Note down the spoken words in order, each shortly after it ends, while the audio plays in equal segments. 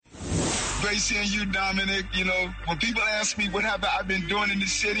Great seeing you, Dominic. You know, when people ask me what have I've been doing in the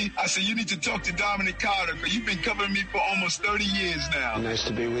city, I say you need to talk to Dominic Carter, because you've been covering me for almost 30 years now. Nice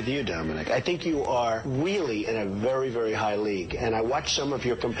to be with you, Dominic. I think you are really in a very, very high league. And I watch some of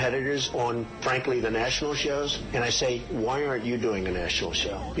your competitors on, frankly, the national shows, and I say, why aren't you doing a national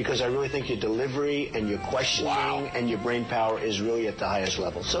show? Because I really think your delivery and your questioning and your brain power is really at the highest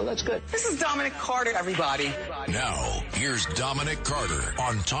level. So that's good. This is Dominic Carter, everybody. Now, here's Dominic Carter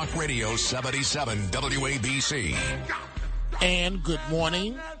on Talk Radio 77 WABC. And good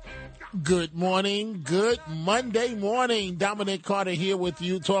morning. Good morning. Good Monday morning. Dominic Carter here with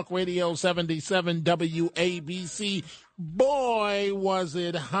you. Talk Radio 77 WABC. Boy, was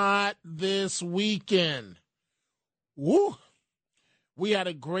it hot this weekend. Woo. We had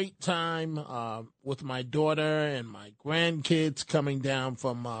a great time with my daughter and my grandkids coming down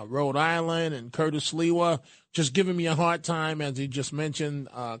from Rhode Island, and Curtis Lewa just giving me a hard time, as he just mentioned,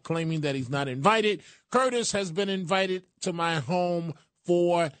 claiming that he's not invited. Curtis has been invited to my home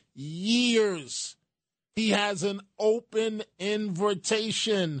for years. He has an open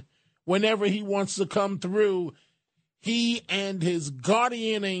invitation whenever he wants to come through. He and his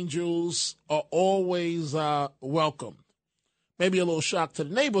guardian angels are always welcome. Maybe a little shock to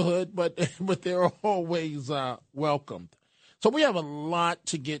the neighborhood, but they're always welcomed. So we have a lot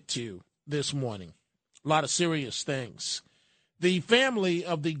to get to this morning, a lot of serious things. The family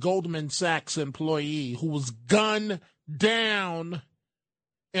of the Goldman Sachs employee who was gunned down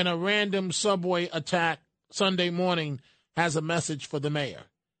in a random subway attack Sunday morning has a message for the mayor.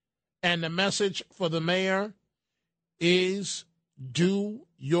 And the message for the mayor is do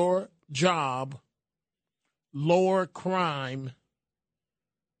your job. Lower crime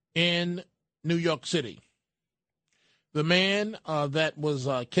in New York City. The man that was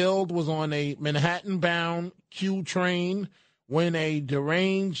killed was on a Manhattan-bound Q train when a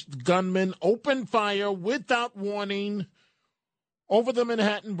deranged gunman opened fire without warning over the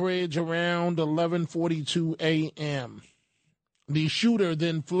Manhattan Bridge around 11:42 a.m. The shooter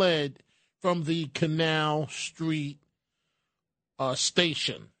then fled from the Canal Street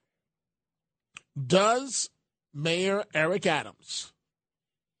station. Does Mayor Eric Adams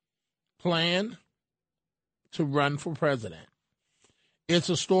plan to run for president? It's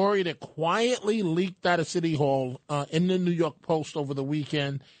a story that quietly leaked out of City Hall in the New York Post over the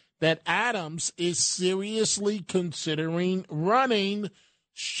weekend that Adams is seriously considering running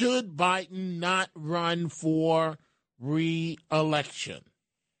should Biden not run for re-election.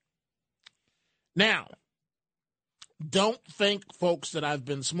 Now, don't think, folks, that I've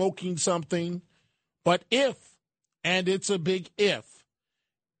been smoking something. But if, and it's a big if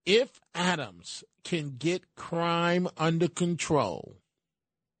Adams can get crime under control,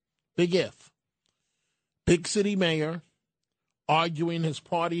 big if, big city mayor, arguing his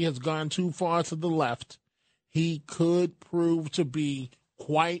party has gone too far to the left, he could prove to be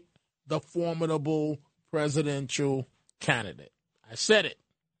quite the formidable presidential candidate. I said it.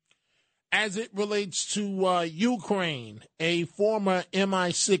 As it relates to Ukraine, a former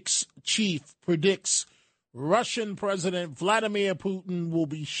MI6 chief predicts Russian President Vladimir Putin will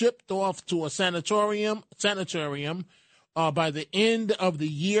be shipped off to a sanatorium by the end of the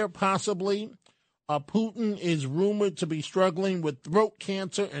year, possibly. Putin is rumored to be struggling with throat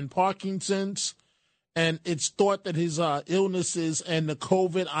cancer and Parkinson's, and it's thought that his illnesses and the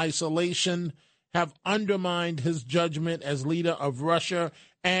COVID isolation have undermined his judgment as leader of Russia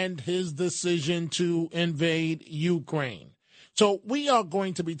and his decision to invade Ukraine. So we are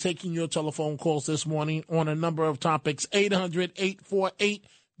going to be taking your telephone calls this morning on a number of topics.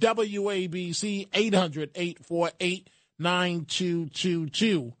 800-848-WABC,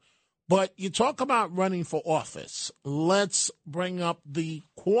 800-848-9222. But you talk about running for office. Let's bring up the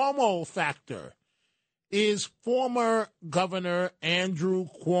Cuomo factor. Is former Governor Andrew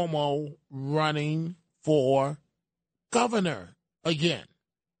Cuomo running for governor again?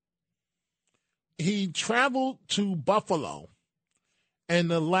 He traveled to Buffalo in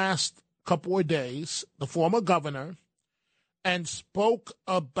the last couple of days, the former governor, and spoke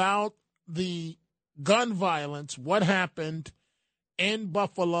about the gun violence, what happened in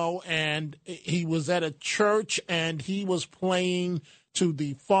Buffalo, and he was at a church and he was playing to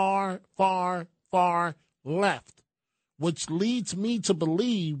the far, far, far left, which leads me to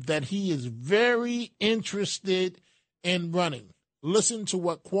believe that he is very interested in running. Listen to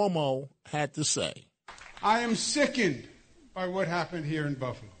what Cuomo had to say. I am sickened by what happened here in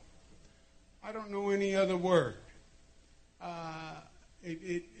Buffalo. I don't know any other word.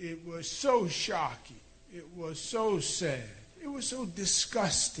 It was so shocking. It was so sad. It was so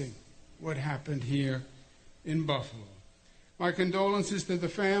disgusting what happened here in Buffalo. My condolences to the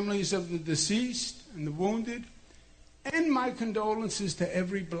families of the deceased and the wounded. And my condolences to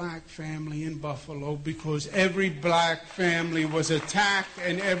every black family in Buffalo, because every black family was attacked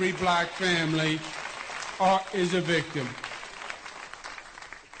and every black family is a victim.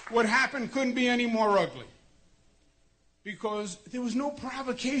 What happened couldn't be any more ugly, because there was no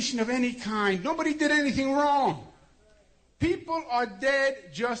provocation of any kind. Nobody did anything wrong. People are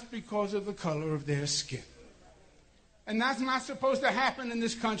dead just because of the color of their skin. And that's not supposed to happen in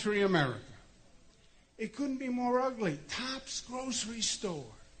this country, America. It couldn't be more ugly. Tops grocery store,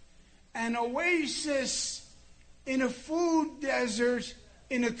 an oasis in a food desert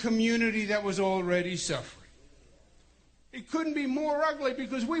in a community that was already suffering. It couldn't be more ugly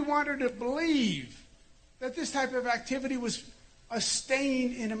because we wanted to believe that this type of activity was a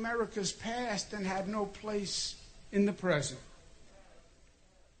stain in America's past and had no place in the present.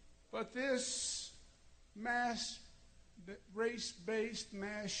 But this race-based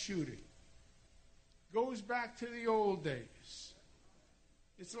mass shooting goes back to the old days.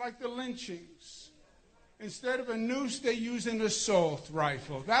 It's like the lynchings. Instead of a noose, they use an assault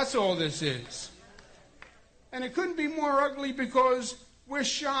rifle. That's all this is. And it couldn't be more ugly because we're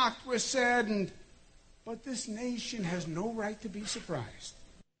shocked, we're saddened, but this nation has no right to be surprised.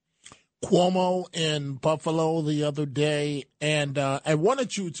 Cuomo in Buffalo the other day, and I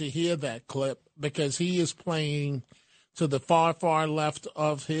wanted you to hear that clip because he is playing to the far, far left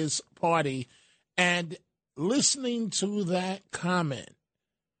of his party. And listening to that comment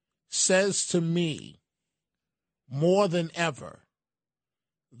says to me more than ever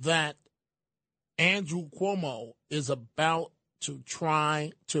that Andrew Cuomo is about to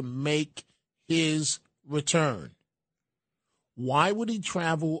try to make his return. Why would he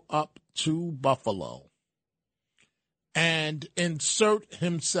travel up to Buffalo and insert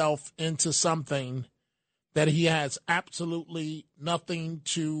himself into something that he has absolutely nothing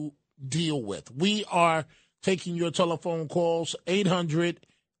to deal with? We are taking your telephone calls,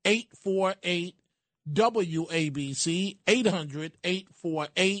 800-848-WABC,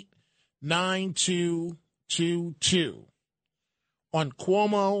 800-848-9222. On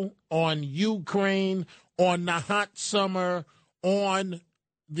Cuomo, on Ukraine, on the hot summer, on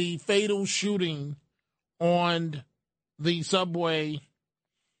the fatal shooting on the subway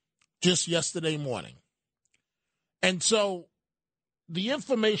just yesterday morning. And so the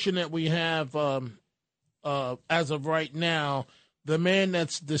information that we have as of right now, the man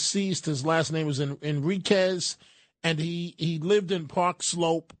that's deceased, his last name was Enriquez, and he lived in Park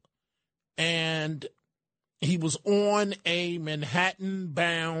Slope, and he was on a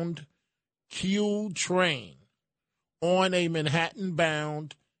Manhattan-bound Q train,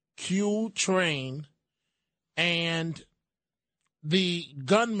 and the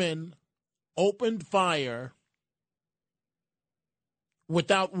gunman opened fire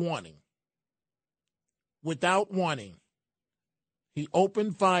without warning. He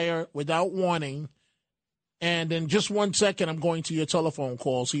opened fire without warning, and in just 1 second, I'm going to your telephone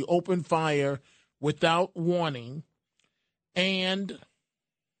calls. He opened fire without warning, and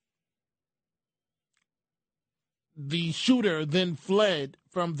the shooter then fled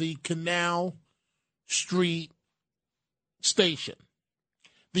from the Canal Street station.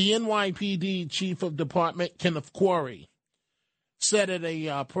 The NYPD Chief of Department, Kenneth Quarry, said at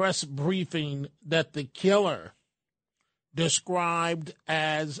a press briefing that the killer, described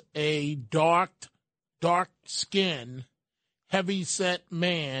as a dark-skinned, heavy-set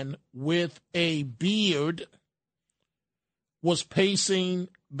man with a beard, was pacing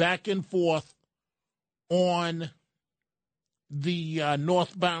back and forth on the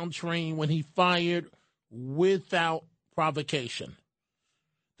northbound train when he fired without provocation.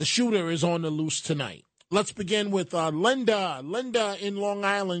 The shooter is on the loose tonight. Let's begin with Linda. Linda in Long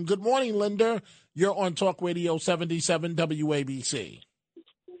Island. Good morning, Linda. You're on Talk Radio 77 WABC.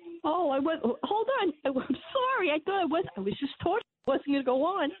 Oh, hold on. I'm sorry. I thought I was just talking. I wasn't going to go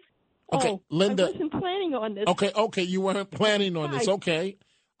on. Okay, Linda. I wasn't planning on this. Okay. You weren't planning on this. Okay.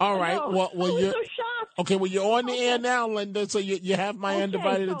 All right. Well, I was so shocked. Okay, well, you're on the air now, Linda, so you have my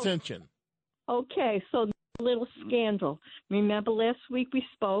undivided attention. Okay, so a little scandal. Remember last week we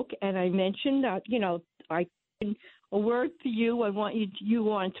spoke, and I mentioned that, I a word for you. I want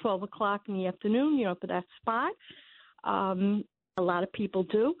you on 12 o'clock in the afternoon, for that spot. A lot of people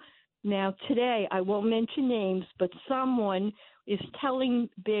do. Now, today, I won't mention names, but someone is telling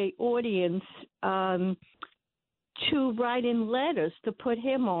the audience to write in letters to put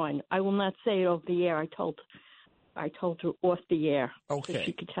him on. I will not say it over the air. I told her off the air. Okay. So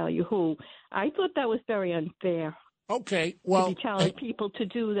she could tell you who. I thought that was very unfair. Okay, well, to be telling people to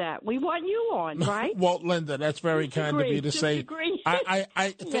do that. We want you on, right? Well, Linda, that's very kind of you to say.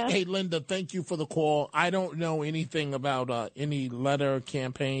 Hey, Linda, thank you for the call. I don't know anything about any letter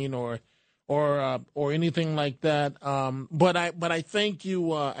campaign or anything like that. But I thank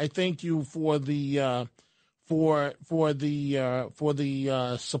you. I thank you for the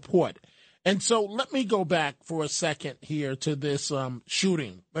support. And so let me go back for a second here to this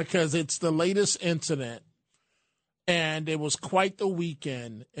shooting, because it's the latest incident. And it was quite the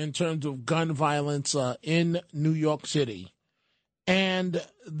weekend in terms of gun violence in New York City. And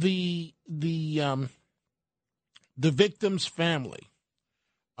the victim's family,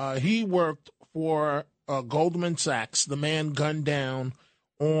 he worked for Goldman Sachs, the man gunned down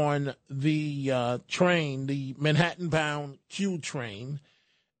on the train, the Manhattan-bound Q train.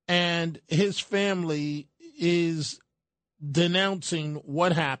 And his family is denouncing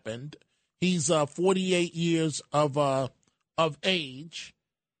what happened. He's 48 years of age,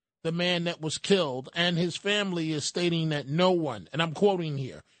 the man that was killed, and his family is stating that no one, and I'm quoting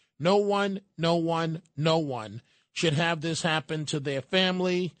here, no one should have this happen to their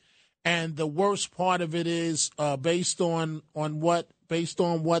family. And the worst part of it is based on what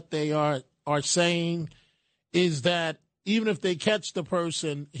they are saying is that even if they catch the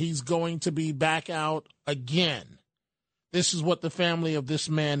person, he's going to be back out again. This is what the family of this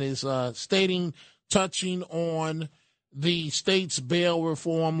man is stating, touching on the state's bail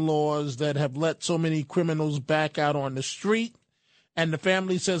reform laws that have let so many criminals back out on the street. And the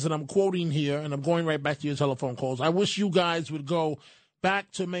family says, and I'm quoting here, and I'm going right back to your telephone calls, I wish you guys would go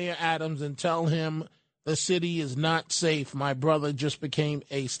back to Mayor Adams and tell him the city is not safe. My brother just became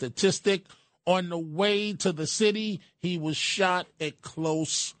a statistic. On the way to the city, he was shot at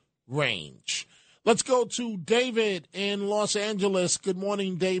close range. Let's go to David in Los Angeles. Good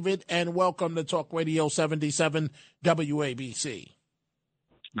morning, David, and welcome to Talk Radio 77 WABC.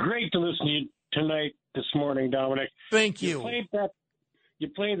 Great to listen to you tonight, this morning, Dominic. Thank you. You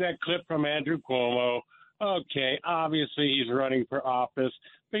played that clip from Andrew Cuomo. Okay, obviously he's running for office,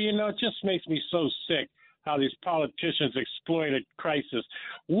 but, it just makes me so sick how these politicians exploit a crisis.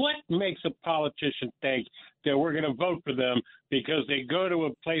 What makes a politician think that we're going to vote for them because they go to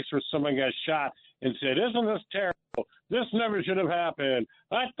a place where someone got shot and said, isn't this terrible? This never should have happened.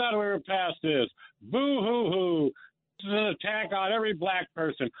 I thought we were past this. Boo-hoo-hoo. This is an attack on every black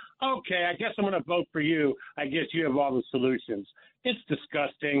person. Okay, I guess I'm going to vote for you. I guess you have all the solutions. It's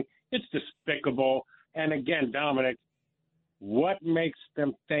disgusting. It's despicable. And again, Dominic, what makes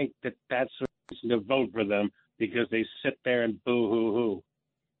them think that that's a reason to vote for them because they sit there and boo-hoo-hoo?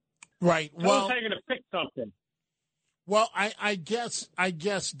 Right. Well, they're going to fix something. Well, I guess,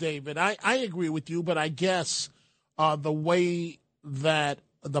 David, I agree with you, but I guess the way that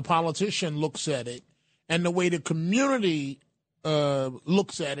the politician looks at it and the way the community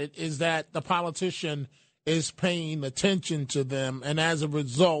looks at it is that the politician is paying attention to them, and as a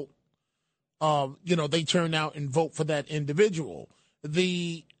result, they turn out and vote for that individual.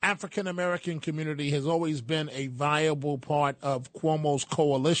 The African-American community has always been a viable part of Cuomo's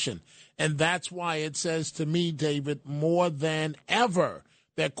coalition. And that's why it says to me, David, more than ever,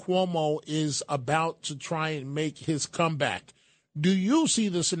 that Cuomo is about to try and make his comeback. Do you see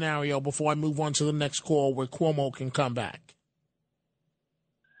the scenario, before I move on to the next call, where Cuomo can come back?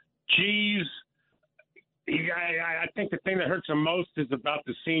 Geez. I think the thing that hurts him most is about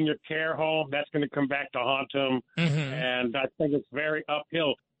the senior care home. That's going to come back to haunt him. Mm-hmm. And I think it's very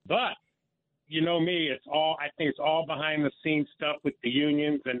uphill. But you know me, I think it's all behind the scenes stuff with the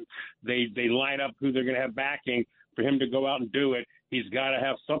unions, and they line up who they're going to have backing for him to go out and do it. He's got to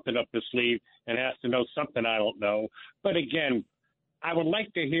have something up his sleeve and has to know something I don't know. But again, I would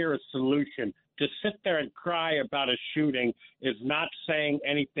like to hear a solution. To sit there and cry about a shooting is not saying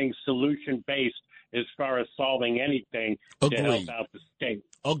anything solution-based as far as solving anything to help out the state.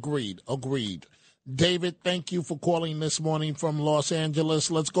 Agreed. David, thank you for calling this morning from Los Angeles.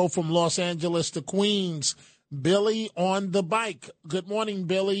 Let's go from Los Angeles to Queens. Billy on the bike. Good morning,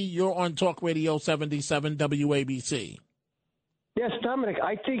 Billy. You're on Talk Radio 77 WABC. Yes, Dominic,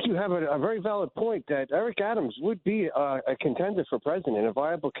 I think you have a very valid point that Eric Adams would be a contender for president, a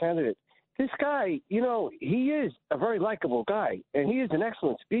viable candidate. This guy, he is a very likable guy, and he is an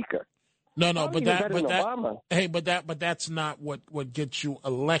excellent speaker. But that's not what gets you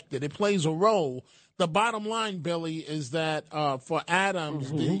elected. It plays a role. The bottom line, Billy, is that for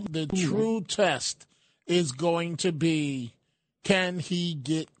Adams, the true test is going to be, can he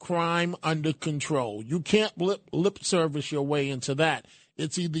get crime under control? You can't lip service your way into that.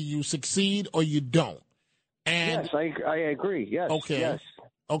 It's either you succeed or you don't. And yes, I agree. Yes. Okay. Yes.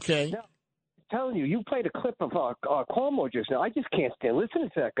 Okay. Now, telling you, you played a clip of Cuomo just now. I just can't stand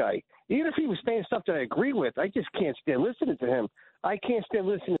listening to that guy. Even if he was saying stuff that I agree with, I just can't stand listening to him. I can't stand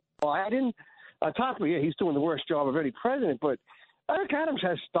listening to Biden. Talking, yeah, he's doing the worst job of any president, but Eric Adams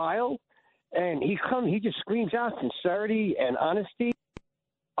has style, and he just screams out sincerity and honesty.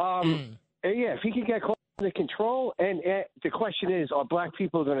 And yeah, if he can get under control, and the question is, are black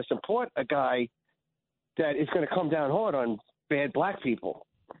people going to support a guy that is going to come down hard on bad black people?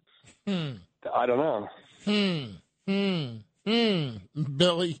 I don't know.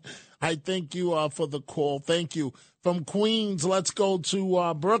 Billy, I thank you for the call. Thank you. From Queens, let's go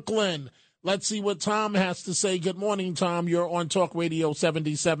to Brooklyn. Let's see what Tom has to say. Good morning, Tom. You're on Talk Radio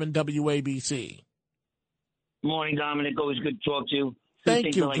 77 WABC. Morning, Dominic. Always good to talk to you.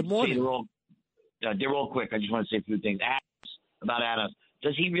 Thank you. Good morning. They're all quick. I just want to say a few things. About Adams.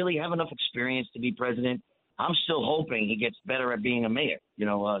 Does he really have enough experience to be president? I'm still hoping he gets better at being a mayor.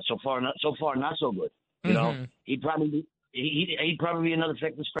 So far not so good. You know, he'd probably be another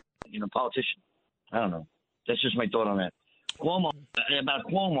feckless president, politician. I don't know. That's just my thought on that. Cuomo,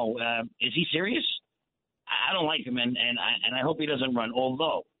 is he serious? I don't like him, and I hope he doesn't run.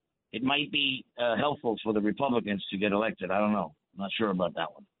 Although it might be helpful for the Republicans to get elected. I don't know. I'm not sure about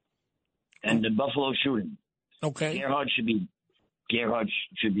that one. And the Buffalo shooting. Okay. Gerhard should be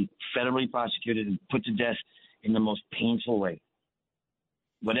federally prosecuted and put to death in the most painful way.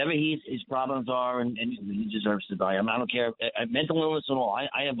 Whatever his problems are, and he deserves to die. I don't care. Mental illness and all.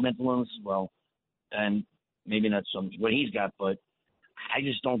 I have mental illness as well, and maybe not what he's got, but I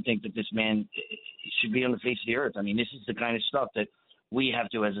just don't think that this man should be on the face of the earth. I mean, this is the kind of stuff that we have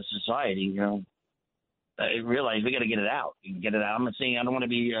to, as a society, realize we got to get it out. I'm not saying I don't want to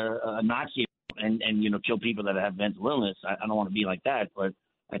be a Nazi and kill people that have mental illness. I don't want to be like that, but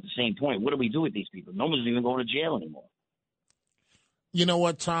at the same point, what do we do with these people? No one's even going to jail anymore. You know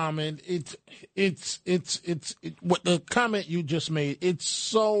what, Tom? And it's what the comment you just made. It's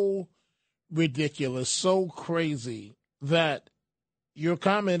so ridiculous, so crazy that your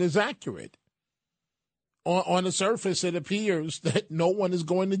comment is accurate. On the surface, it appears that no one is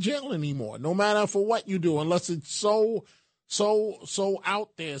going to jail anymore, no matter for what you do, unless it's so out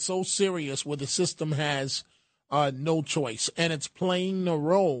there, so serious, where the system has no choice, and it's playing the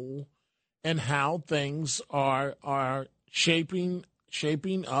role in how things are shaping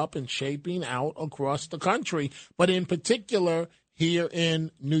up and shaping out across the country, but in particular here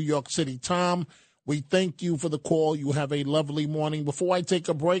in New York City. Tom, we thank you for the call. You have a lovely morning. Before I take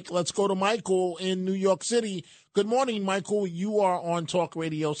a break, let's go to Michael in New York City. Good morning, Michael. You are on Talk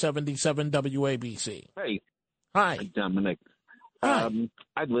Radio 77 WABC. Hey. Hi. Dominic. Hi.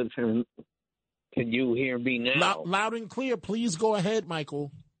 I live here. Can you hear me now? Loud and clear. Please go ahead,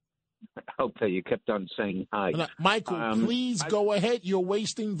 Michael. Okay, you kept on saying hi. Michael, please go ahead. You're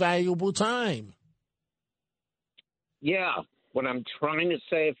wasting valuable time. Yeah. What I'm trying to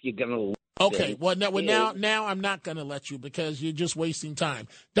say, if you're going to... Okay, now I'm not going to let you because you're just wasting time.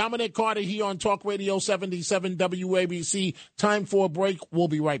 Dominic Carter here on Talk Radio 77 WABC. Time for a break. We'll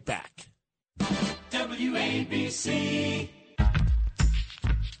be right back. WABC.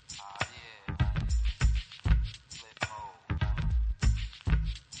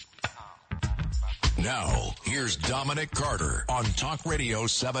 Now, here's Dominic Carter on Talk Radio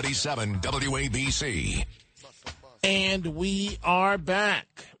 77 WABC. And we are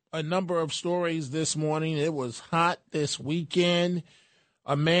back. A number of stories this morning. It was hot this weekend.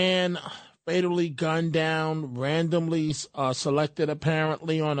 A man fatally gunned down, randomly selected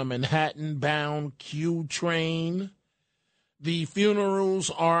apparently on a Manhattan-bound Q train. The funerals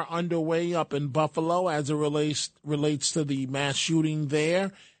are underway up in Buffalo as it relates to the mass shooting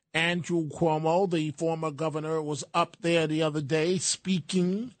there. Andrew Cuomo, the former governor, was up there the other day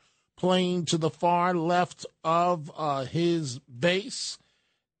speaking, playing to the far left of his base.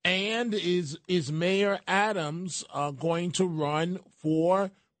 And is Mayor Adams going to run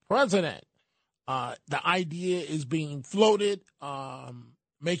for president? The idea is being floated,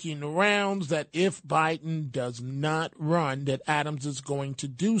 making the rounds that if Biden does not run, that Adams is going to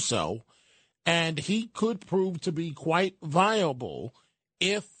do so. And he could prove to be quite viable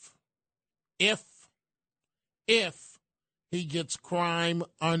if he gets crime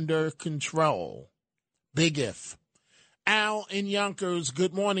under control. Big if. Al in Yonkers,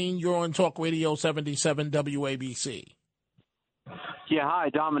 good morning. You're on Talk Radio 77 WABC. Yeah, hi,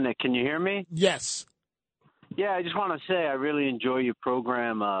 Dominic. Can you hear me? Yes. Yeah, I just want to say I really enjoy your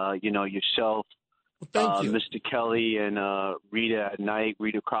program, yourself, thank you. Mr. Kelly, and Rita at night,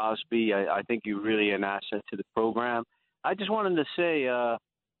 Rita Crosby. I think you're really an asset to the program. I just wanted to say I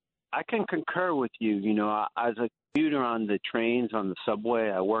can concur with you. As a commuter on the trains, on the subway.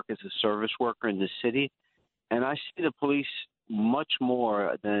 I work as a service worker in the city, and I see the police much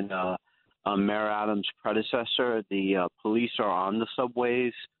more than Mayor Adams' predecessor. The police are on the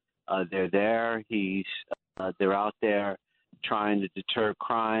subways. They're there. They're out there trying to deter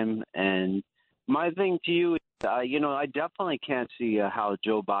crime. And my thing to you is, I definitely can't see how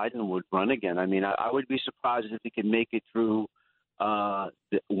Joe Biden would run again. I mean, I would be surprised if he could make it through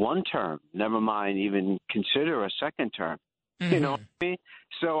one term, never mind even consider a second term. Mm-hmm. You know what I mean?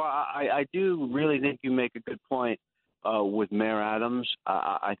 So I do really think you make a good point with Mayor Adams.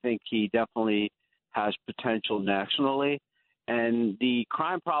 I think he definitely has potential nationally. And the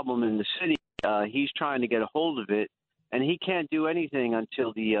crime problem in the city, he's trying to get a hold of it, and he can't do anything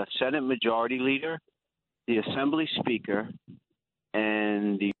until the Senate Majority Leader, the Assembly Speaker,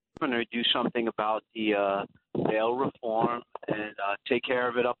 and the Governor do something about the bail reform and take care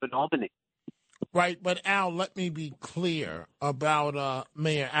of it up in Albany. Right, but Al, let me be clear about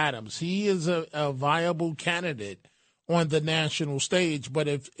Mayor Adams. He is a viable candidate on the national stage, but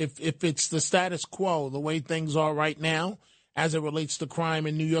if it's the status quo, the way things are right now, as it relates to crime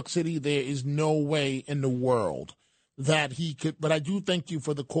in New York City, there is no way in the world that he could. But I do thank you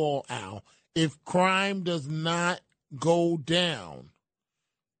for the call, Al. If crime does not go down,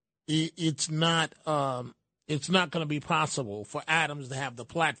 it's not going to be possible for Adams to have the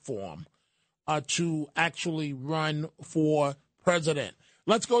platform to actually run for president.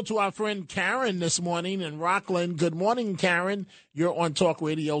 Let's go to our friend Karen this morning in Rockland. Good morning, Karen. You're on Talk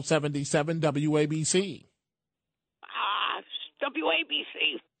Radio 77 WABC.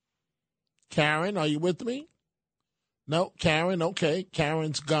 WABC. Karen, are you with me? No, Karen, okay.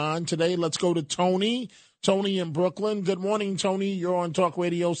 Karen's gone today. Let's go to Tony. Tony in Brooklyn. Good morning, Tony. You're on Talk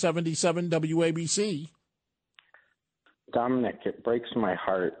Radio 77 WABC. Dominic, it breaks my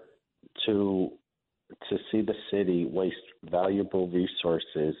heart to see the city waste valuable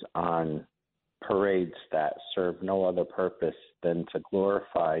resources on parades that serve no other purpose than to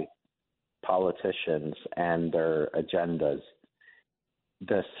glorify politicians and their agendas.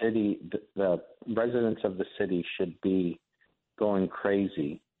 The city, the residents of the city should be going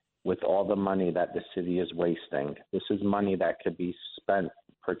crazy with all the money that the city is wasting. This is money that could be spent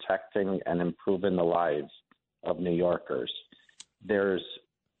protecting and improving the lives of New Yorkers. There's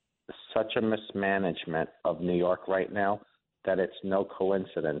such a mismanagement of New York right now that it's no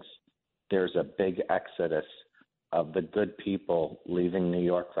coincidence there's a big exodus of the good people leaving New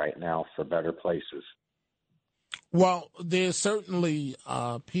York right now for better places. Well, there's certainly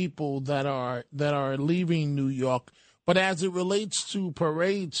people that are leaving New York, but as it relates to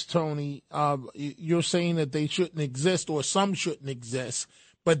parades, Tony, you're saying that they shouldn't exist or some shouldn't exist,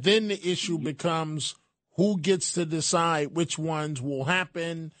 but then the issue becomes who gets to decide which ones will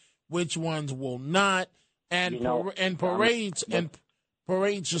happen, which ones will not, and parades.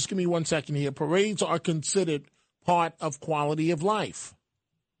 Just give me 1 second here. Parades are considered part of quality of life.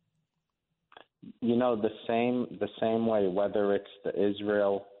 You know, the same way, whether it's the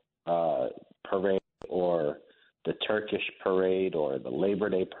Israel parade or the Turkish parade or the Labor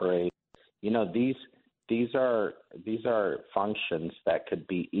Day parade, you know, these are functions that could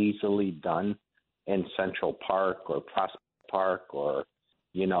be easily done in Central Park or Prospect Park or,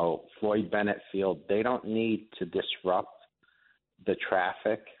 you know, Floyd Bennett Field. They don't need to disrupt the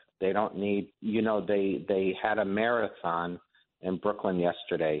traffic. They don't need, you know, they had a marathon in Brooklyn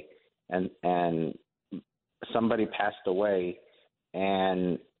yesterday, and somebody passed away,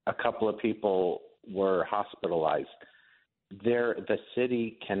 and a couple of people were hospitalized. The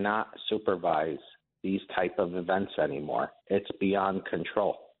city cannot supervise these type of events anymore. It's beyond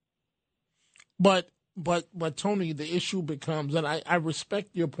control. But Tony, the issue becomes, and I respect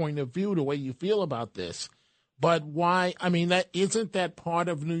your point of view, the way you feel about this, but why? I mean, isn't that part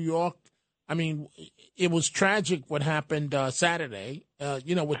of New York? I mean, it was tragic what happened Saturday,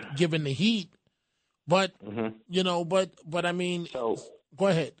 given the heat. But, but I mean, go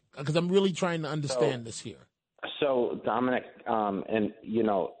ahead, because I'm really trying to understand this here. So, Dominic, and, you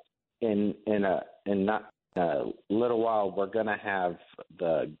know, in a little while, we're going to have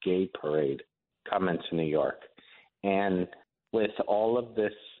the gay parade come into New York. And with all of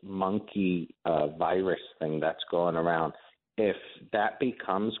this monkey virus thing that's going around, if that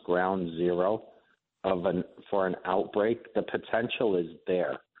becomes ground zero for an outbreak, the potential is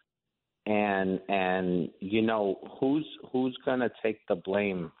there. And you know, who's going to take the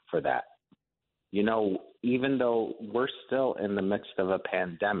blame for that? You know, even though we're still in the midst of a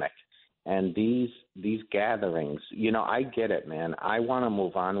pandemic, and these gatherings, you know, I get it, man. I want to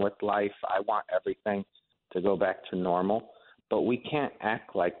move on with life. I want everything to go back to normal, but we can't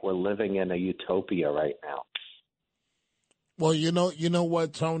act like we're living in a utopia right now. Well, you know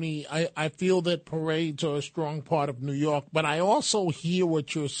what, Tony? I feel that parades are a strong part of New York, but I also hear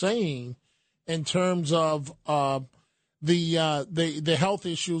what you're saying in terms of the health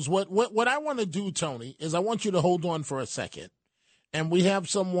issues. What I want to do, Tony, is I want you to hold on for a second. And we have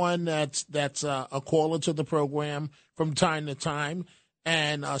someone that's a caller to the program from time to time.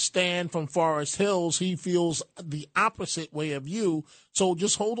 And Stan from Forest Hills, he feels the opposite way of you. So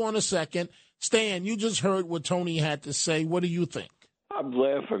just hold on a second. Stan, you just heard what Tony had to say. What do you think? I'm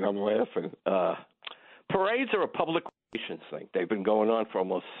laughing. Parades are a public relations thing. They've been going on for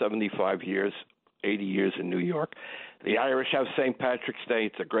almost 75 years, 80 years in New York. The Irish have St. Patrick's Day.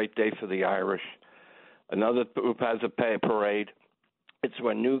 It's a great day for the Irish. Another group has a parade. It's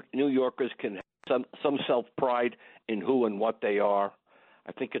when New Yorkers can have some self-pride in who and what they are.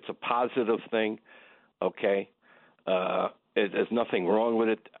 I think it's a positive thing, okay? There's nothing wrong with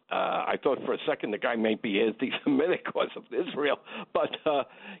it. I thought for a second the guy may be anti-Semitic because of Israel. But,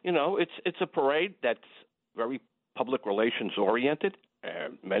 it's a parade that's very public relations oriented.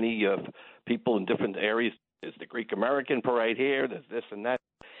 Many people in different areas, there's the Greek American parade here, there's this and that.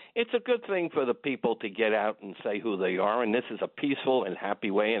 It's a good thing for the people to get out and say who they are, and this is a peaceful and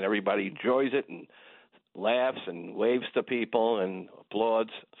happy way, and everybody enjoys it and laughs and waves to people and applauds.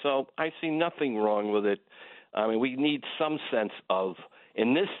 So I see nothing wrong with it. I mean, we need some sense of,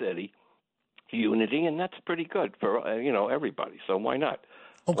 in this city, unity, and that's pretty good for everybody. So why not?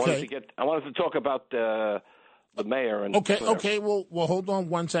 Okay. I wanted to talk about the mayor. And Okay. Well, hold on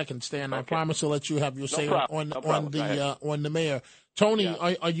one second, Stan. Okay. I promise to let you have your say on the mayor. Tony,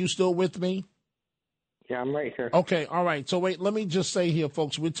 are you still with me? Yeah, I'm right here. Okay, all right. So wait, let me just say here,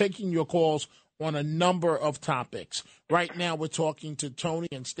 folks, we're taking your calls on a number of topics. Right now, we're talking to Tony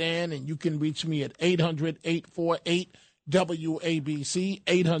and Stan, and you can reach me at 800-848-WABC,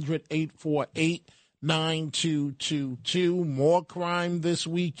 800-848-9222. More crime this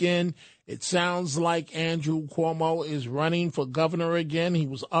weekend. It sounds like Andrew Cuomo is running for governor again. He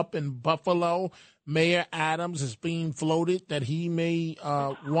was up in Buffalo. Mayor Adams is being floated that he may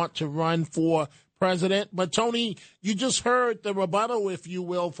want to run for president. But, Tony, you just heard the rebuttal, if you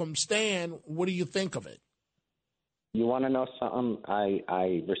will, from Stan. What do you think of it? You want to know something?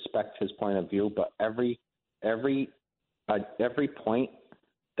 I respect his point of view, but every point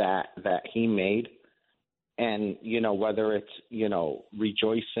that he made, and, whether it's,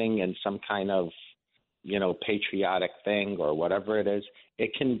 rejoicing in some kind of, patriotic thing or whatever it is,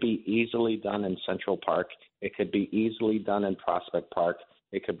 it can be easily done in Central Park. It could be easily done in Prospect Park.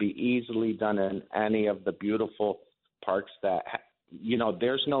 It could be easily done in any of the beautiful parks that,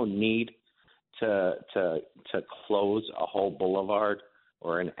 there's no need to close a whole boulevard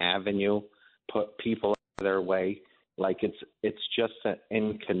or an avenue, put people out of their way. Like it's just an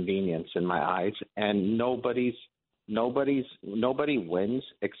inconvenience in my eyes, and nobody wins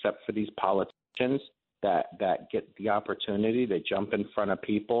except for these politicians that get the opportunity to jump in front of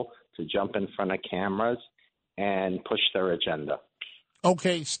people, to jump in front of cameras, and push their agenda.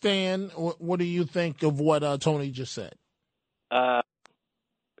 Okay, Stan, what do you think of what Tony just said?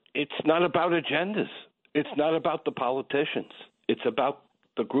 It's not about agendas. It's not about the politicians. It's about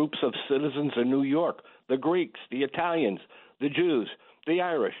the groups of citizens in New York, the Greeks, the Italians, the Jews, the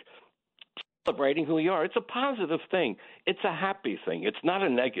Irish, celebrating who we are. It's a positive thing. It's a happy thing. It's not a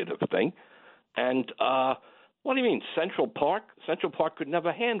negative thing. And what do you mean, Central Park? Central Park could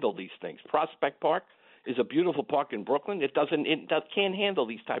never handle these things. Prospect Park is a beautiful park in Brooklyn. It can't handle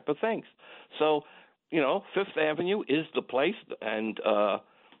these type of things. So, Fifth Avenue is the place, and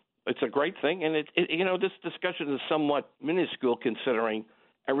it's a great thing. And this discussion is somewhat minuscule considering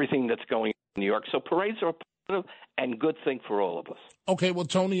everything that's going on in New York. So parades are a positive and good thing for all of us. Okay, well,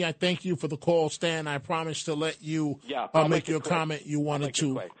 Tony, I thank you for the call. Stan, I promise to let you make your comment you wanted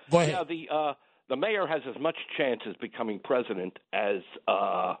to. Go ahead. Yeah, the mayor has as much chance as becoming president as,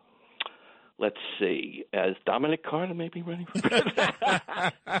 let's see, as Dominic Carter may be running for president.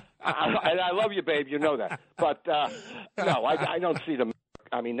 And I love you, babe. You know that. But, no, I don't see the.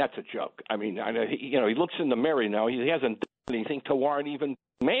 I mean, that's a joke. I mean, he looks in the mirror now. He hasn't done anything to warrant even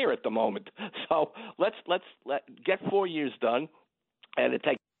mayor at the moment. So let's get 4 years done, and it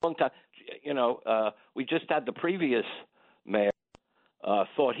takes a long time. We just had the previous mayor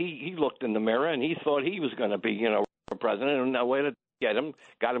thought he looked in the mirror and he thought he was going to be president, and now way to get him,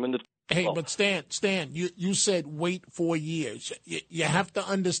 got him in the. Hey, but Stan, you said wait 4 years. You have to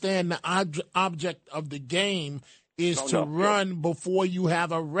understand the object of the game is to run before you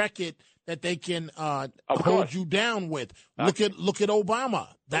have a record that they can hold you down with. Look at Obama.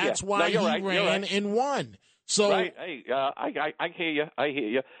 That's why he ran and won. So right. Hey, I hear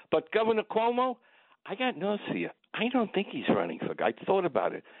you. But Governor Cuomo, I got news for you. I don't think he's running for. I thought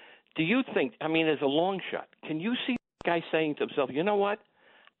about it. Do you think? I mean, as a long shot, can you see the guy saying to himself, "You know what?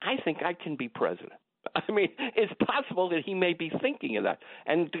 I think I can be president." I mean, it's possible that he may be thinking of that.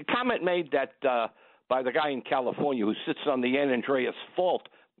 And the comment made that by the guy in California who sits on the San Andreas Fault,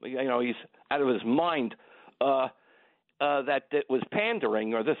 he's out of his mind. That it was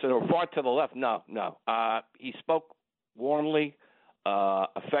pandering or this or far to the left. No. He spoke warmly,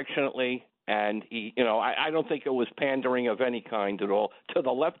 affectionately, and I don't think it was pandering of any kind at all to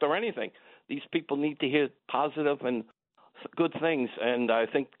the left or anything. These people need to hear positive and good things, and I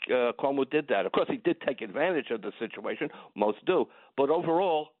think Cuomo did that. Of course, he did take advantage of the situation. Most do. But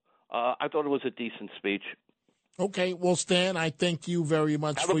overall, I thought it was a decent speech. Okay, well, Stan, I thank you very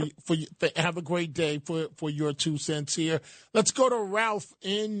much have a great day for your 2 cents here. Let's go to Ralph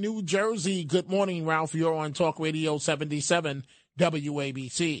in New Jersey. Good morning, Ralph. You're on Talk Radio 77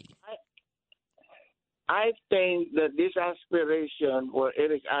 WABC. I think that this aspiration for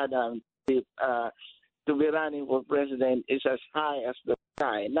Eric Adams to be running for president is as high as the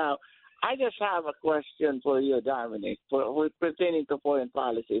sky. Now, I just have a question for you, Dominic, pertaining to foreign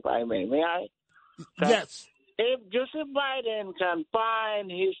policy, if I may. May I? Yes. If Joseph Biden can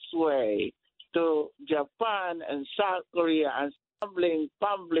find his way to Japan and South Korea and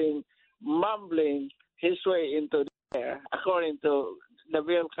mumbling his way into there, according to the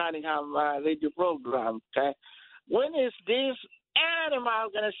Bill Cunningham radio program, okay, when is this animal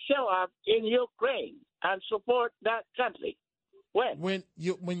going to show up in Ukraine and support that country? When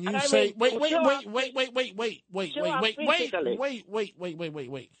you say wait,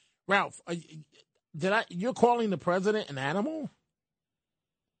 Ralph, you're calling the president an animal?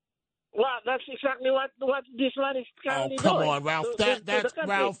 Well, that's exactly what this man is currently doing. Oh, come doing on, Ralph.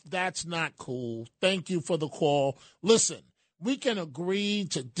 Ralph, that's not cool. Thank you for the call. Listen, we can agree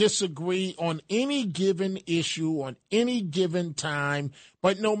to disagree on any given issue, on any given time,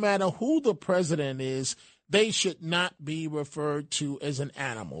 but no matter who the president is, they should not be referred to as an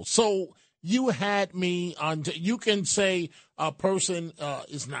animal. So you had me on. You can say a person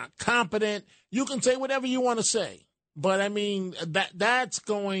is not competent. You can say whatever you want to say. But, I mean, that's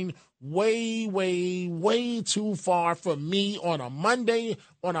going way, way, way too far for me on a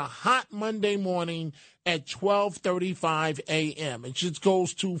hot Monday morning at 12:35 a.m. It just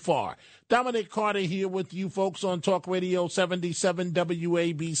goes too far. Dominic Carter here with you folks on Talk Radio 77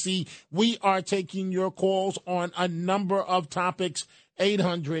 WABC. We are taking your calls on a number of topics.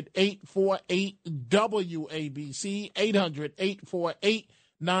 800-848-WABC,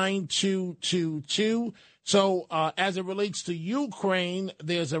 800-848-9222. So as it relates to Ukraine,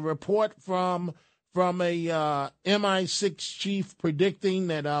 there's a report from a MI6 chief predicting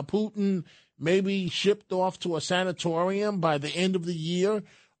that Putin may be shipped off to a sanatorium by the end of the year,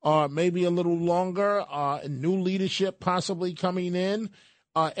 or maybe a little longer, new leadership possibly coming in.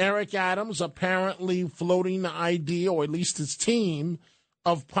 Eric Adams apparently floating the idea, or at least his team,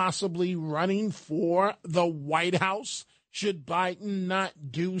 of possibly running for the White House should Biden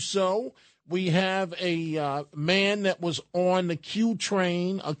not do so. We have a man that was on the Q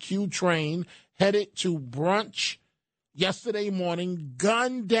train, headed to brunch yesterday morning,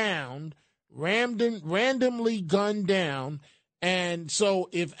 gunned down, randomly gunned down. And so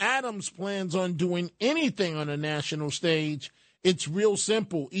if Adams plans on doing anything on a national stage, it's real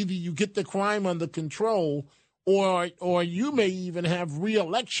simple. Either you get the crime under control, or you may even have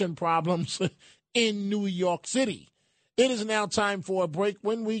re-election problems in New York City. It is now time for a break.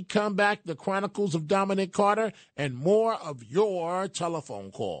 When we come back, the Chronicles of Dominic Carter and more of your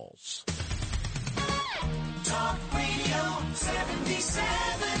telephone calls. Talk Radio 77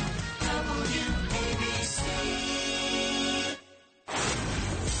 WABC.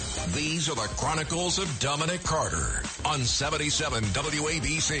 These are the Chronicles of Dominic Carter on 77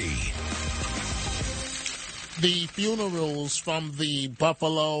 WABC. The funerals from the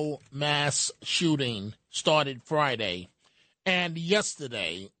Buffalo mass shooting started Friday, and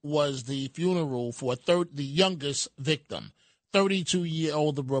yesterday was the funeral for the youngest victim,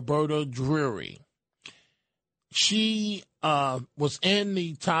 32-year-old Roberta Drury. She was in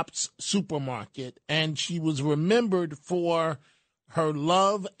the Tops supermarket, and she was remembered for her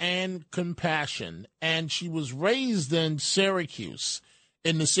love and compassion, and she was raised in Syracuse,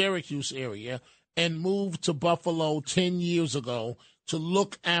 in the Syracuse area, and moved to Buffalo 10 years ago to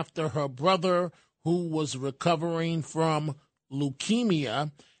look after her brother, who was recovering from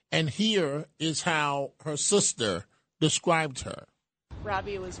leukemia. And here is how her sister described her.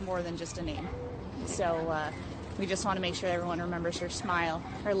 Robbie was more than just a name. So we just want to make sure everyone remembers her smile,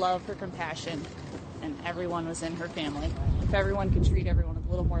 her love, her compassion, and everyone was in her family. If everyone could treat everyone with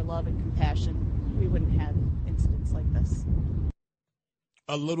little more love and compassion, we wouldn't have incidents like this.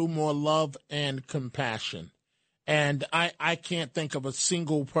 A little more love and compassion. And I can't think of a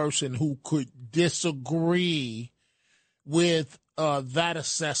single person who could disagree with that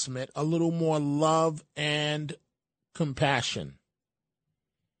assessment. A little more love and compassion.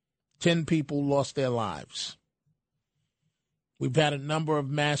 10 people lost their lives. We've had a number of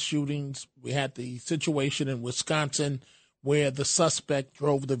mass shootings. We had the situation in Wisconsin where the suspect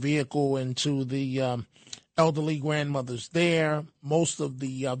drove the vehicle into the elderly grandmothers there. Most of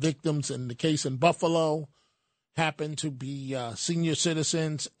the victims in the case in Buffalo happened to be senior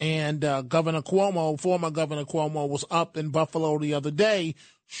citizens. And Governor Cuomo, former Governor Cuomo, was up in Buffalo the other day,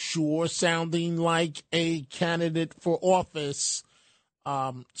 sure sounding like a candidate for office,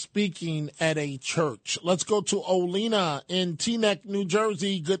 speaking at a church. Let's go to Olena in Teaneck, New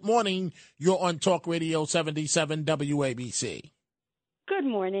Jersey. Good morning. You're on Talk Radio 77 WABC. Good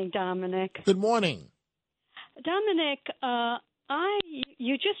morning, Dominic. Good morning. Dominic,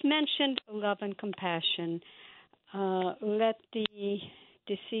 you just mentioned love and compassion. Let the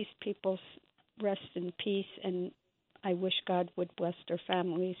deceased people rest in peace, and I wish God would bless their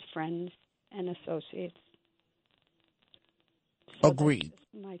families, friends, and associates. So Agreed.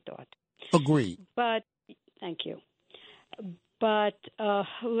 That's my thought. Agreed. But thank you. But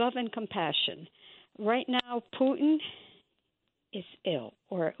love and compassion. Right now, Putin is ill,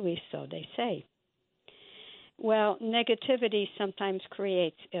 or at least so they say. Well, negativity sometimes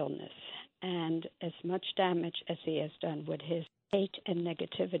creates illness, and as much damage as he has done with his hate and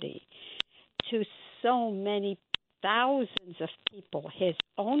negativity to so many thousands of people, his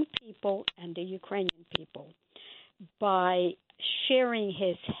own people and the Ukrainian people, by sharing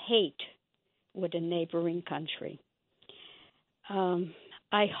his hate with a neighboring country.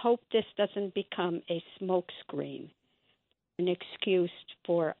 I hope this doesn't become a smokescreen, an excuse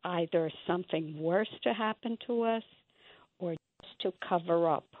for either something worse to happen to us or just to cover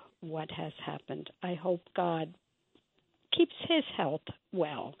up what has happened. I hope God keeps his health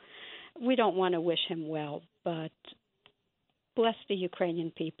well. We don't want to wish him well, but bless the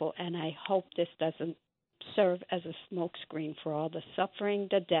Ukrainian people, and I hope this doesn't serve as a smokescreen for all the suffering,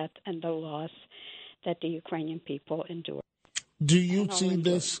 the death, and the loss that the Ukrainian people endure. Do you see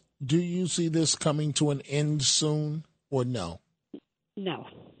this? Do you see this coming to an end soon, or no? No.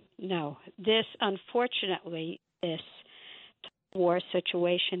 This, unfortunately, this war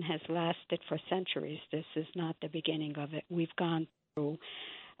situation has lasted for centuries. This is not the beginning of it. We've gone through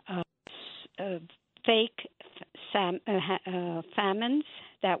fake famines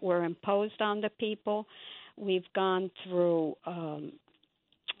that were imposed on the people. We've gone through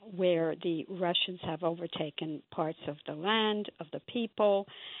where the Russians have overtaken parts of the land, of the people.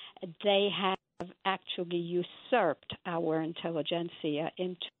 They have actually usurped our intelligentsia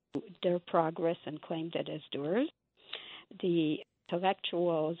into their progress and claimed it as theirs. The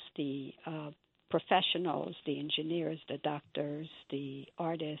intellectuals, the professionals, the engineers, the doctors, the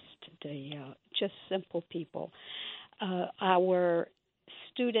artists, the just simple people. Our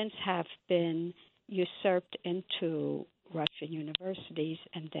students have been usurped into Russian universities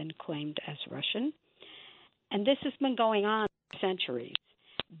and then claimed as Russian. And this has been going on for centuries.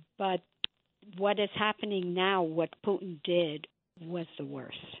 But what is happening now, what Putin did, was the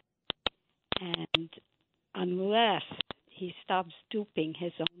worst. And unless he stops duping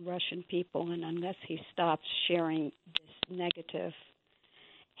his own Russian people, and unless he stops sharing this negative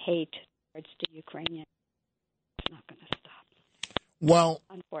hate towards the Ukrainians, it's not going to stop. Well,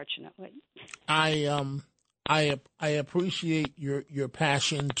 unfortunately, I appreciate your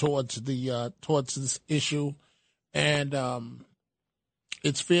passion towards this issue, and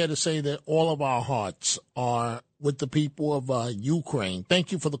it's fair to say that all of our hearts are with the people of Ukraine.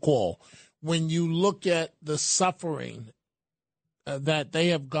 Thank you for the call. When you look at the suffering that they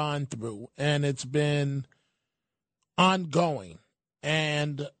have gone through, and it's been ongoing,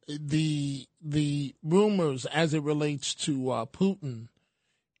 and the rumors as it relates to Putin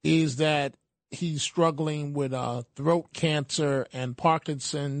is that he's struggling with throat cancer and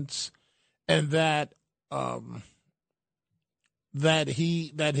Parkinson's, and that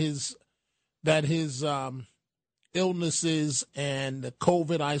his illnesses and the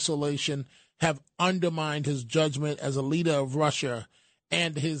COVID isolation have undermined his judgment as a leader of Russia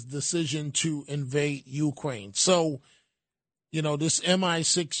and his decision to invade Ukraine. So, this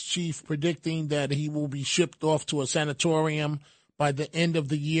MI6 chief predicting that he will be shipped off to a sanatorium by the end of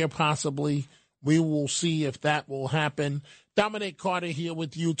the year, possibly, we will see if that will happen. Dominic Carter here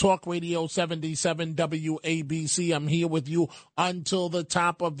with you, Talk Radio 77 WABC. I'm here with you until the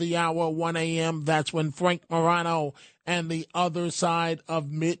top of the hour, 1 a.m. That's when Frank Morano and the other side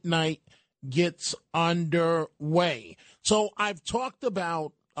of midnight gets underway. So I've talked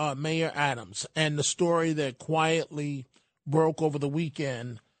about Mayor Adams and the story that quietly broke over the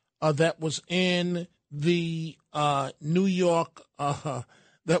weekend that was in the New York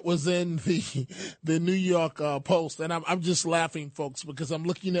that was in the New York Post. And I'm just laughing, folks, because I'm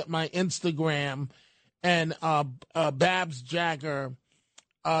looking at my Instagram, and Babs Jagger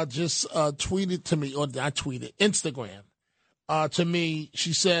just tweeted to me, or I tweeted, Instagram to me.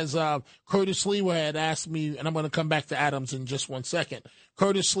 She says, Curtis Lewa had asked me, and I'm going to come back to Adams in just 1 second.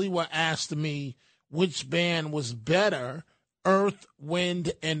 Curtis Lewa asked me which band was better, Earth,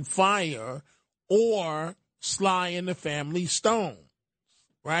 Wind, and Fire, or Sly and the Family Stone.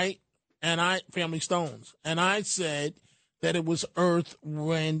 Right? Family Stones. And I said that it was Earth,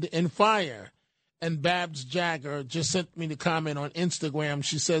 Wind, and Fire. And Babs Jagger just sent me the comment on Instagram.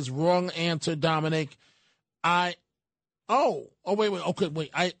 She says, wrong answer, Dominic. Wait. Okay, wait.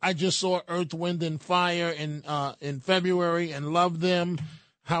 I just saw Earth, Wind, and Fire in February and loved them.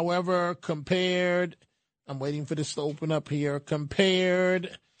 However, compared, I'm waiting for this to open up here,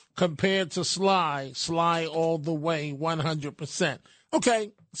 compared to Sly all the way, 100%.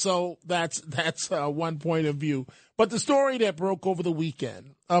 Okay, so that's one point of view. But the story that broke over the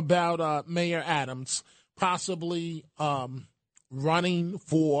weekend about Mayor Adams possibly running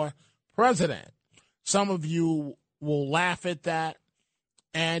for president. Some of you will laugh at that,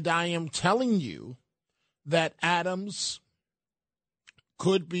 and I am telling you that Adams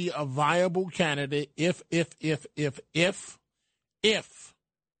could be a viable candidate if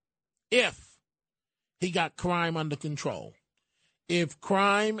he got crime under control. If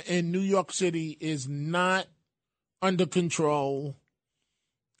crime in New York City is not under control,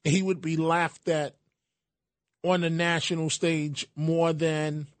 he would be laughed at on the national stage more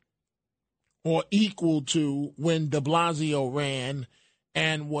than or equal to when de Blasio ran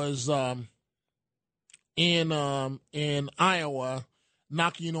and was in Iowa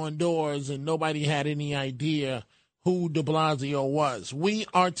knocking on doors and nobody had any idea who de Blasio was. We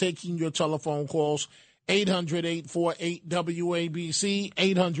are taking your telephone calls. 800-848-WABC,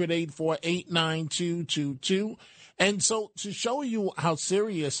 800-848-9222. And so to show you how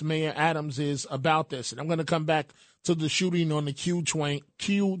serious Mayor Adams is about this, and I'm going to come back to the shooting on the Q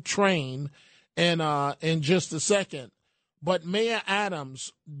train in just a second. But Mayor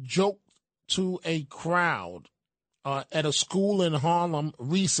Adams joked to a crowd at a school in Harlem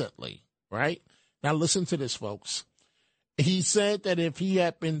recently, right? Now listen to this, folks. He said that if he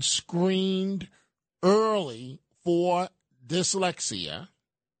had been screened early for dyslexia,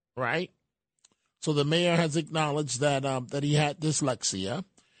 right? So the mayor has acknowledged that that he had dyslexia,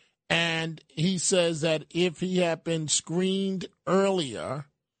 and he says that if he had been screened earlier,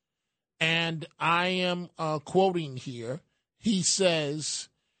 and I am quoting here, he says,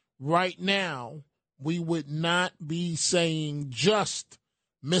 right now we would not be saying just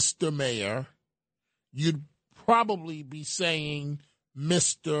Mr. Mayor. You'd probably be saying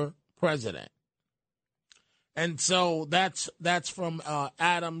Mr. President. And so that's from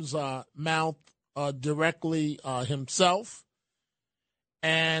Adams' mouth directly himself.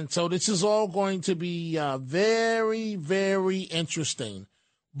 And so this is all going to be very, very interesting.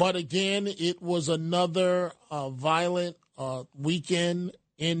 But again, it was another violent weekend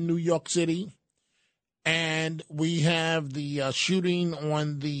in New York City. And we have the shooting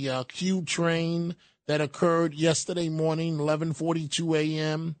on the Q train that occurred yesterday morning, 11:42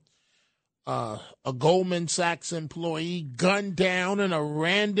 a.m. A Goldman Sachs employee gunned down in a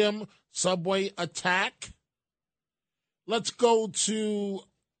random subway attack. Let's go to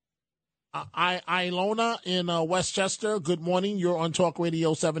Ilona in Westchester. Good morning. You're on Talk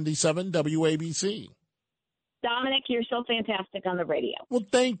Radio 77 WABC. Dominic, you're so fantastic on the radio. Well,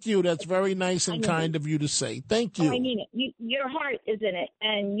 thank you. That's very nice and kind of you to say. Thank you. Oh, I mean it. Your heart is in it,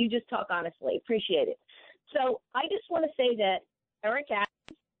 and you just talk honestly. Appreciate it. So I just want to say that Eric Adams,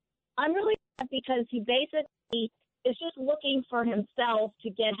 I'm really glad because he basically is just looking for himself to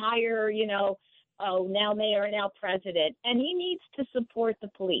get higher, now mayor, now president, and he needs to support the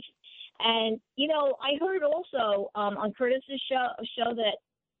police. And, I heard also on Curtis's show that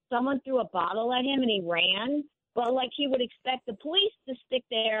someone threw a bottle at him and he ran. Well, like he would expect the police to stick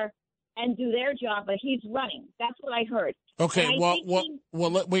there and do their job, but he's running. That's what I heard. Okay,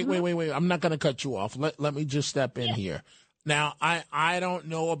 wait. I'm not going to cut you off. Let me just step in here. Now, I don't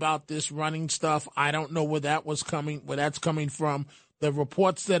know about this running stuff. I don't know where that's coming from. The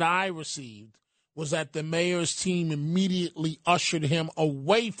reports that I received was that the mayor's team immediately ushered him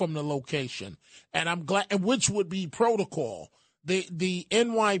away from the location. And I'm glad, and which would be protocol. The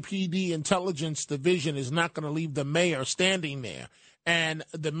NYPD Intelligence Division is not going to leave the mayor standing there. And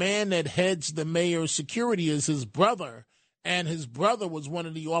the man that heads the mayor's security is his brother, and his brother was one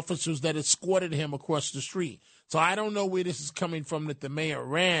of the officers that escorted him across the street. So I don't know where this is coming from that the mayor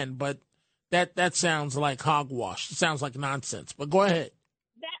ran, but that sounds like hogwash. It sounds like nonsense. But go ahead.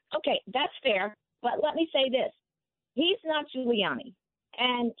 Okay, that's fair. But let me say this. He's not Giuliani.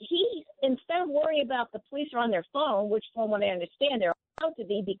 And he, instead of worrying about the police are on their phone, which from what I understand they're allowed to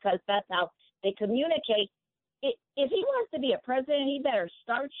be because that's how they communicate, if he wants to be a president, he better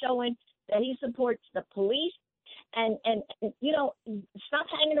start showing that he supports the police and stop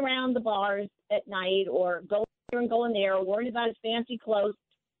hanging around the bars at night or go here and going there or worrying about his fancy clothes.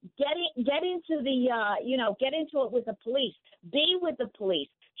 Get into get into it with the police. Be with the police.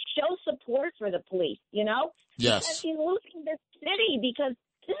 Show support for the police, Yes. Because he's losing this city because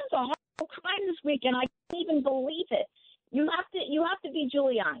this is a horrible crime this weekend. I can't even believe it. You have to be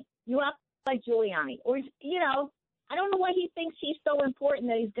Giuliani. You have to be like Giuliani. Or, I don't know why he thinks he's so important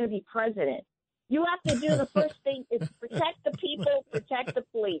that he's going to be president. You have to do the first thing is protect the people, protect the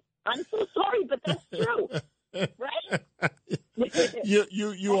police. I'm so sorry, but that's true. Right?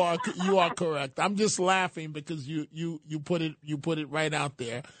 you are correct. I'm just laughing because you put it right out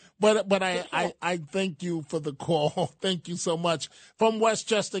there. But I thank you for the call. Thank you so much. From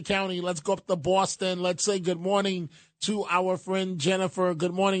Westchester County, let's go up to Boston. Let's say good morning to our friend Jennifer.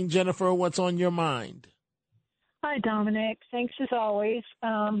 Good morning, Jennifer. What's on your mind? Hi, Dominic. Thanks as always.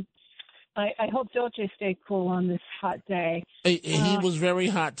 I hope Dolce stayed cool on this hot day. He was very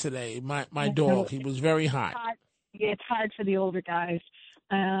hot today. My dog. He was very hot. It's hard for the older guys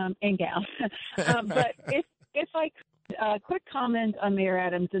and gals. But if I could, a quick comment on Mayor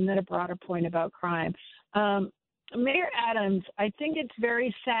Adams and then a broader point about crime. Mayor Adams, I think it's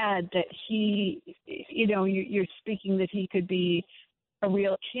very sad that he, you're speaking that he could be a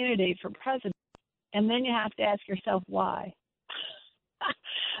real candidate for president. And then you have to ask yourself why.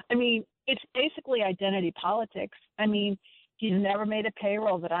 I mean, it's basically identity politics. I mean, he's never made a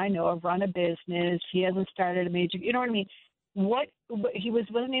payroll that I know of, run a business. He hasn't started a major, you know what I mean?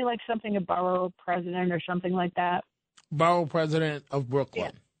 Wasn't he like something a borough president or something like that? Borough president of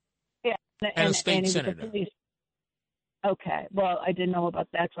Brooklyn. Yeah. And a state senator. Okay. Well, I didn't know about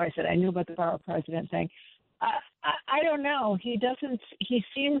that. That's why I said I knew about the borough president thing. I don't know. He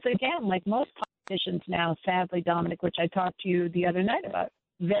seems, again, like most politicians now, sadly, Dominic, which I talked to you the other night about,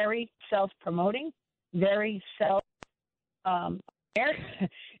 very self-promoting, very in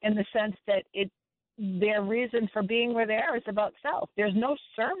the sense that their reason for being where they are is about self. There's no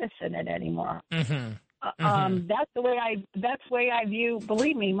service in it anymore. Mm-hmm. That's the way I view.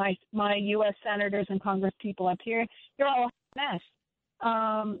 Believe me, my U.S. senators and Congress people up here, they're all a mess.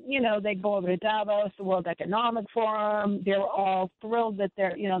 They go over to Davos, the World Economic Forum. They're all thrilled that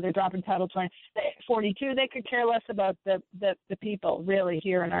they're dropping Title 42. They could care less about the people really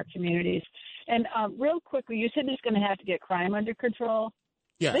here in our communities. And real quickly, you said it's going to have to get crime under control.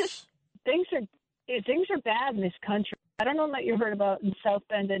 Yes. Things are bad in this country. I don't know that you heard about in South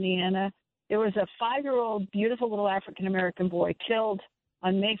Bend, Indiana. There was a 5-year-old, beautiful little African-American boy killed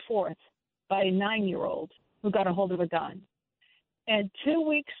on May 4th by a 9-year-old who got a hold of a gun. And 2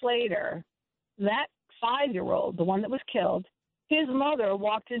 weeks later, that 5-year-old, the one that was killed, his mother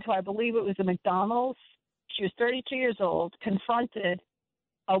walked into, I believe it was a McDonald's. She was 32 years old, confronted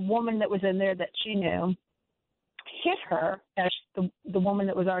a woman that was in there that she knew, hit her as the woman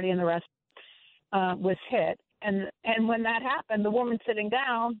that was already in the restaurant was hit. And when that happened, the woman sitting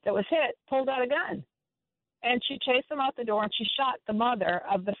down that was hit pulled out a gun. And she chased them out the door, and she shot the mother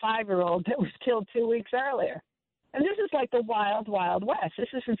of the 5-year-old that was killed 2 weeks earlier. And this is like the wild, wild west. This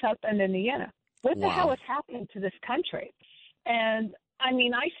is in South Bend, Indiana. What the hell is happening to this country? And, I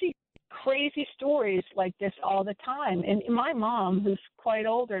mean, I see crazy stories like this all the time. And my mom, who's quite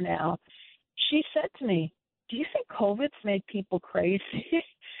older now, she said to me, do you think COVID's made people crazy?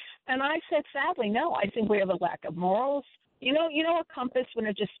 And I said, sadly, no. I think we have a lack of morals. You know a compass when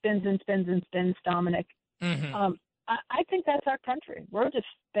it just spins and spins and spins, Dominic? Mm-hmm. I think that's our country. We're just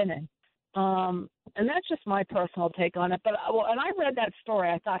spinning. And that's just my personal take on it. But and I read that story.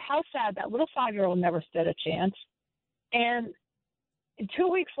 I thought, how sad. That little 5-year-old never stood a chance. And 2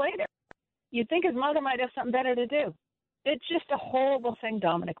 weeks later, you'd think his mother might have something better to do. It's just a horrible thing,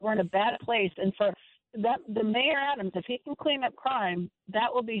 Dominic. We're in a bad place. And for the Mayor Adams, if he can clean up crime,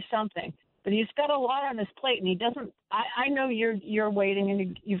 that will be something. But he's got a lot on his plate, and he doesn't. I know you're waiting,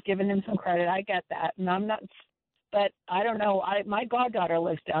 and you've given him some credit. I get that, and I'm not But I don't know. My goddaughter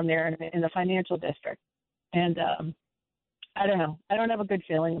lives down there in the financial district, and I don't know. I don't have a good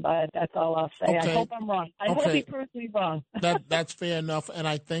feeling about it. That's all I'll say. Okay. I hope I'm wrong. I hope he proves me wrong. That's fair enough, and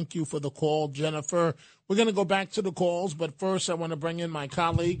I thank you for the call, Jennifer. We're going to go back to the calls, but first I want to bring in my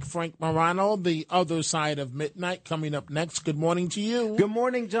colleague, Frank Morano, the other side of midnight, coming up next. Good morning to you. Good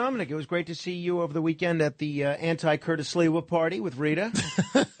morning, Dominic. It was great to see you over the weekend at the anti-Curtis Lewa party with Rita.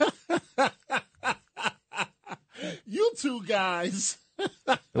 You two guys.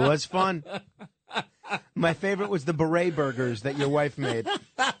 It was fun. My favorite was the beret burgers that your wife made.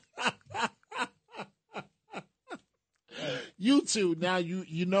 You two, now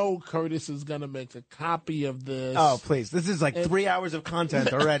you know Curtis is going to make a copy of this. Oh, please. This is like 3 hours of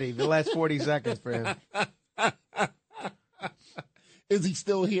content already. The last 40 seconds for him. Is he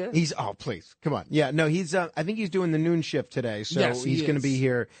still here? Oh, please. Come on. Yeah, no, he's. I think he's doing the noon shift today, so Yes, he he's going to is. be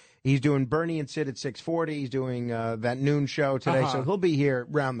here. He's doing Bernie and Sid at 6:40. He's doing that noon show today, so he'll be here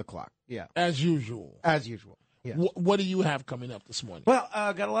round the clock. Yeah. As usual. As usual. Yeah. What do you have coming up this morning? Well,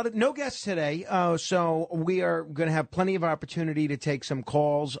 got a lot of no guests today, so we are going to have plenty of opportunity to take some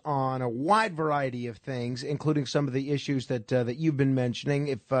calls on a wide variety of things, including some of the issues that you've been mentioning.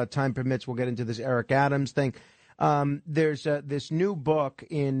 If time permits, we'll get into this Eric Adams thing. There's this new book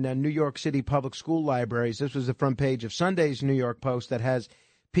in New York City public school libraries. This was the front page of Sunday's New York Post that has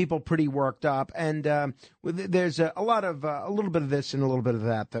people pretty worked up, and there's a little bit of this and a little bit of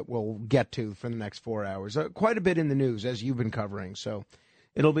that we'll get to for the next 4 hours. Quite a bit in the news, as you've been covering, so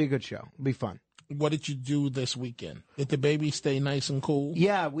it'll be a good show. It'll be fun. What did you do this weekend? Did the baby stay nice and cool?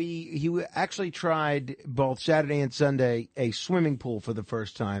 Yeah, he actually tried both Saturday and Sunday a swimming pool for the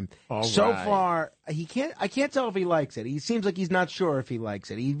first time. All so right. far, I can't tell if he likes it. He seems like he's not sure if he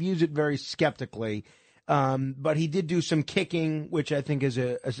likes it. He views it very skeptically. But he did do some kicking, which I think is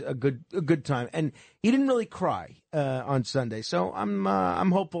a good time, and he didn't really cry on Sunday. So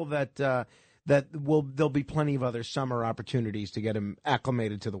I'm hopeful that there'll be plenty of other summer opportunities to get him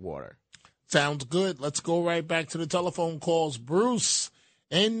acclimated to the water. Sounds good. Let's go right back to the telephone calls. Bruce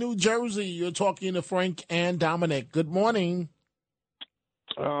in New Jersey, you're talking to Frank and Dominic. Good morning.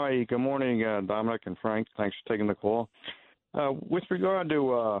 Hi, good morning, Dominic and Frank. Thanks for taking the call. With regard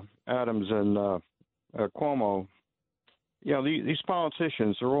to Adams and Cuomo, you know, these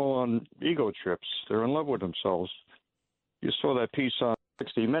politicians are all on ego trips. They're in love with themselves. You saw that piece on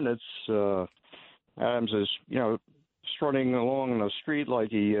 60 Minutes. Adams is, you know, strutting along in the street like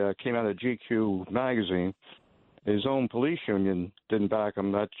he came out of GQ magazine. His own police union didn't back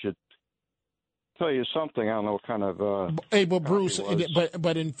him. That should tell you something. I don't know what kind of. Hey, but Bruce,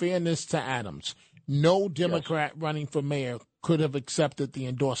 but in fairness to Adams, no Democrat running for mayor could have accepted the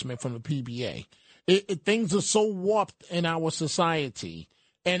endorsement from the PBA. Things are so warped in our society.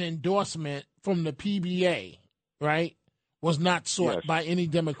 An endorsement from the PBA, right, was not sought by any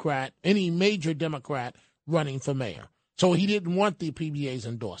Democrat, any major Democrat running for mayor. So he didn't want the PBA's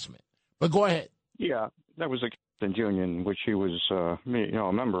endorsement. But go ahead. Yeah, that was a captain's union, which he was, a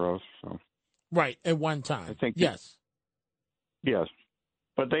member of. So. Right, at one time. I think. Yes. Yes,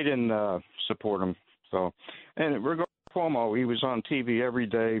 but they didn't support him. So, and regarding Cuomo, he was on TV every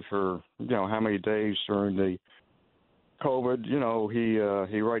day for how many days during the COVID.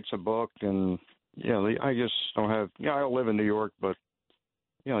 He writes a book, and I just don't have. I live in New York, but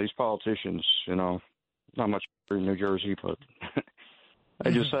these politicians, not much in New Jersey, but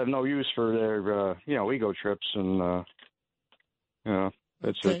I just have no use for their ego trips, and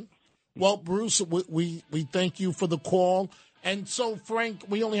that's it. Well, Bruce, we thank you for the call. And so, Frank,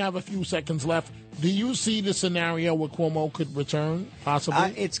 we only have a few seconds left. Do you see the scenario where Cuomo could return,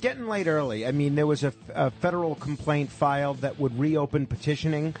 possibly? It's getting late early. I mean, there was a federal complaint filed that would reopen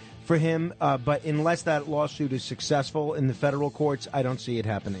petitioning for him, but unless that lawsuit is successful in the federal courts, I don't see it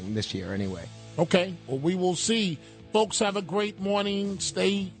happening this year anyway. Okay, well, we will see. Folks, have a great morning.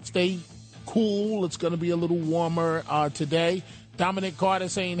 Stay cool. It's going to be a little warmer today. Dominic Carter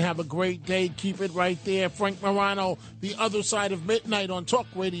saying have a great day. Keep it right there. Frank Morano, The Other Side of Midnight on Talk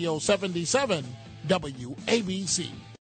Radio 77 WABC.